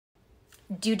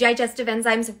Do digestive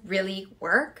enzymes really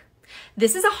work?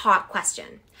 This is a hot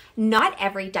question. Not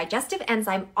every digestive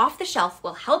enzyme off the shelf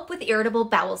will help with irritable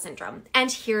bowel syndrome, and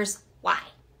here's why.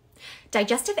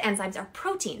 Digestive enzymes are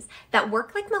proteins that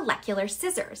work like molecular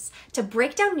scissors to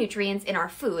break down nutrients in our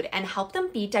food and help them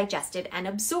be digested and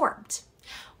absorbed.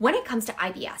 When it comes to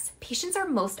IBS, patients are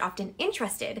most often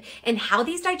interested in how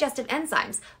these digestive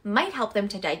enzymes might help them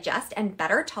to digest and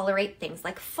better tolerate things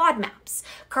like FODMAPs,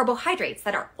 carbohydrates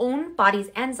that our own body's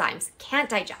enzymes can't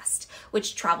digest,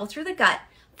 which travel through the gut,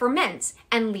 ferment,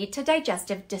 and lead to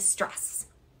digestive distress.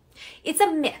 It's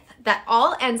a myth that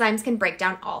all enzymes can break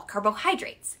down all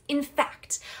carbohydrates. In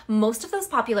fact, most of those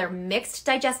popular mixed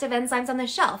digestive enzymes on the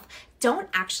shelf don't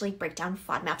actually break down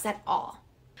FODMAPs at all.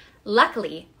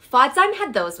 Luckily, FODZYME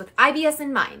had those with IBS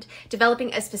in mind,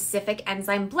 developing a specific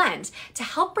enzyme blend to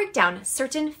help break down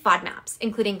certain FODMAPs,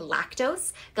 including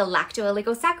lactose,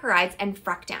 galactooligosaccharides, and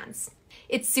fructans.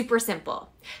 It's super simple.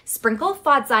 Sprinkle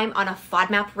FODZYME on a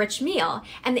FODMAP-rich meal,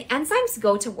 and the enzymes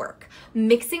go to work,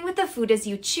 mixing with the food as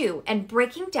you chew and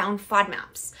breaking down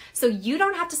FODMAPs, so you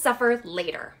don't have to suffer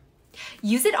later.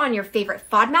 Use it on your favorite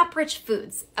FODMAP-rich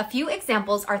foods. A few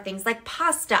examples are things like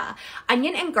pasta,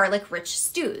 onion and garlic-rich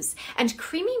stews, and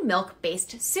creamy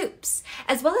milk-based soups,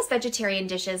 as well as vegetarian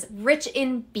dishes rich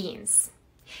in beans.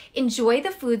 Enjoy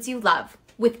the foods you love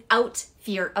without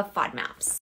fear of FODMAPs.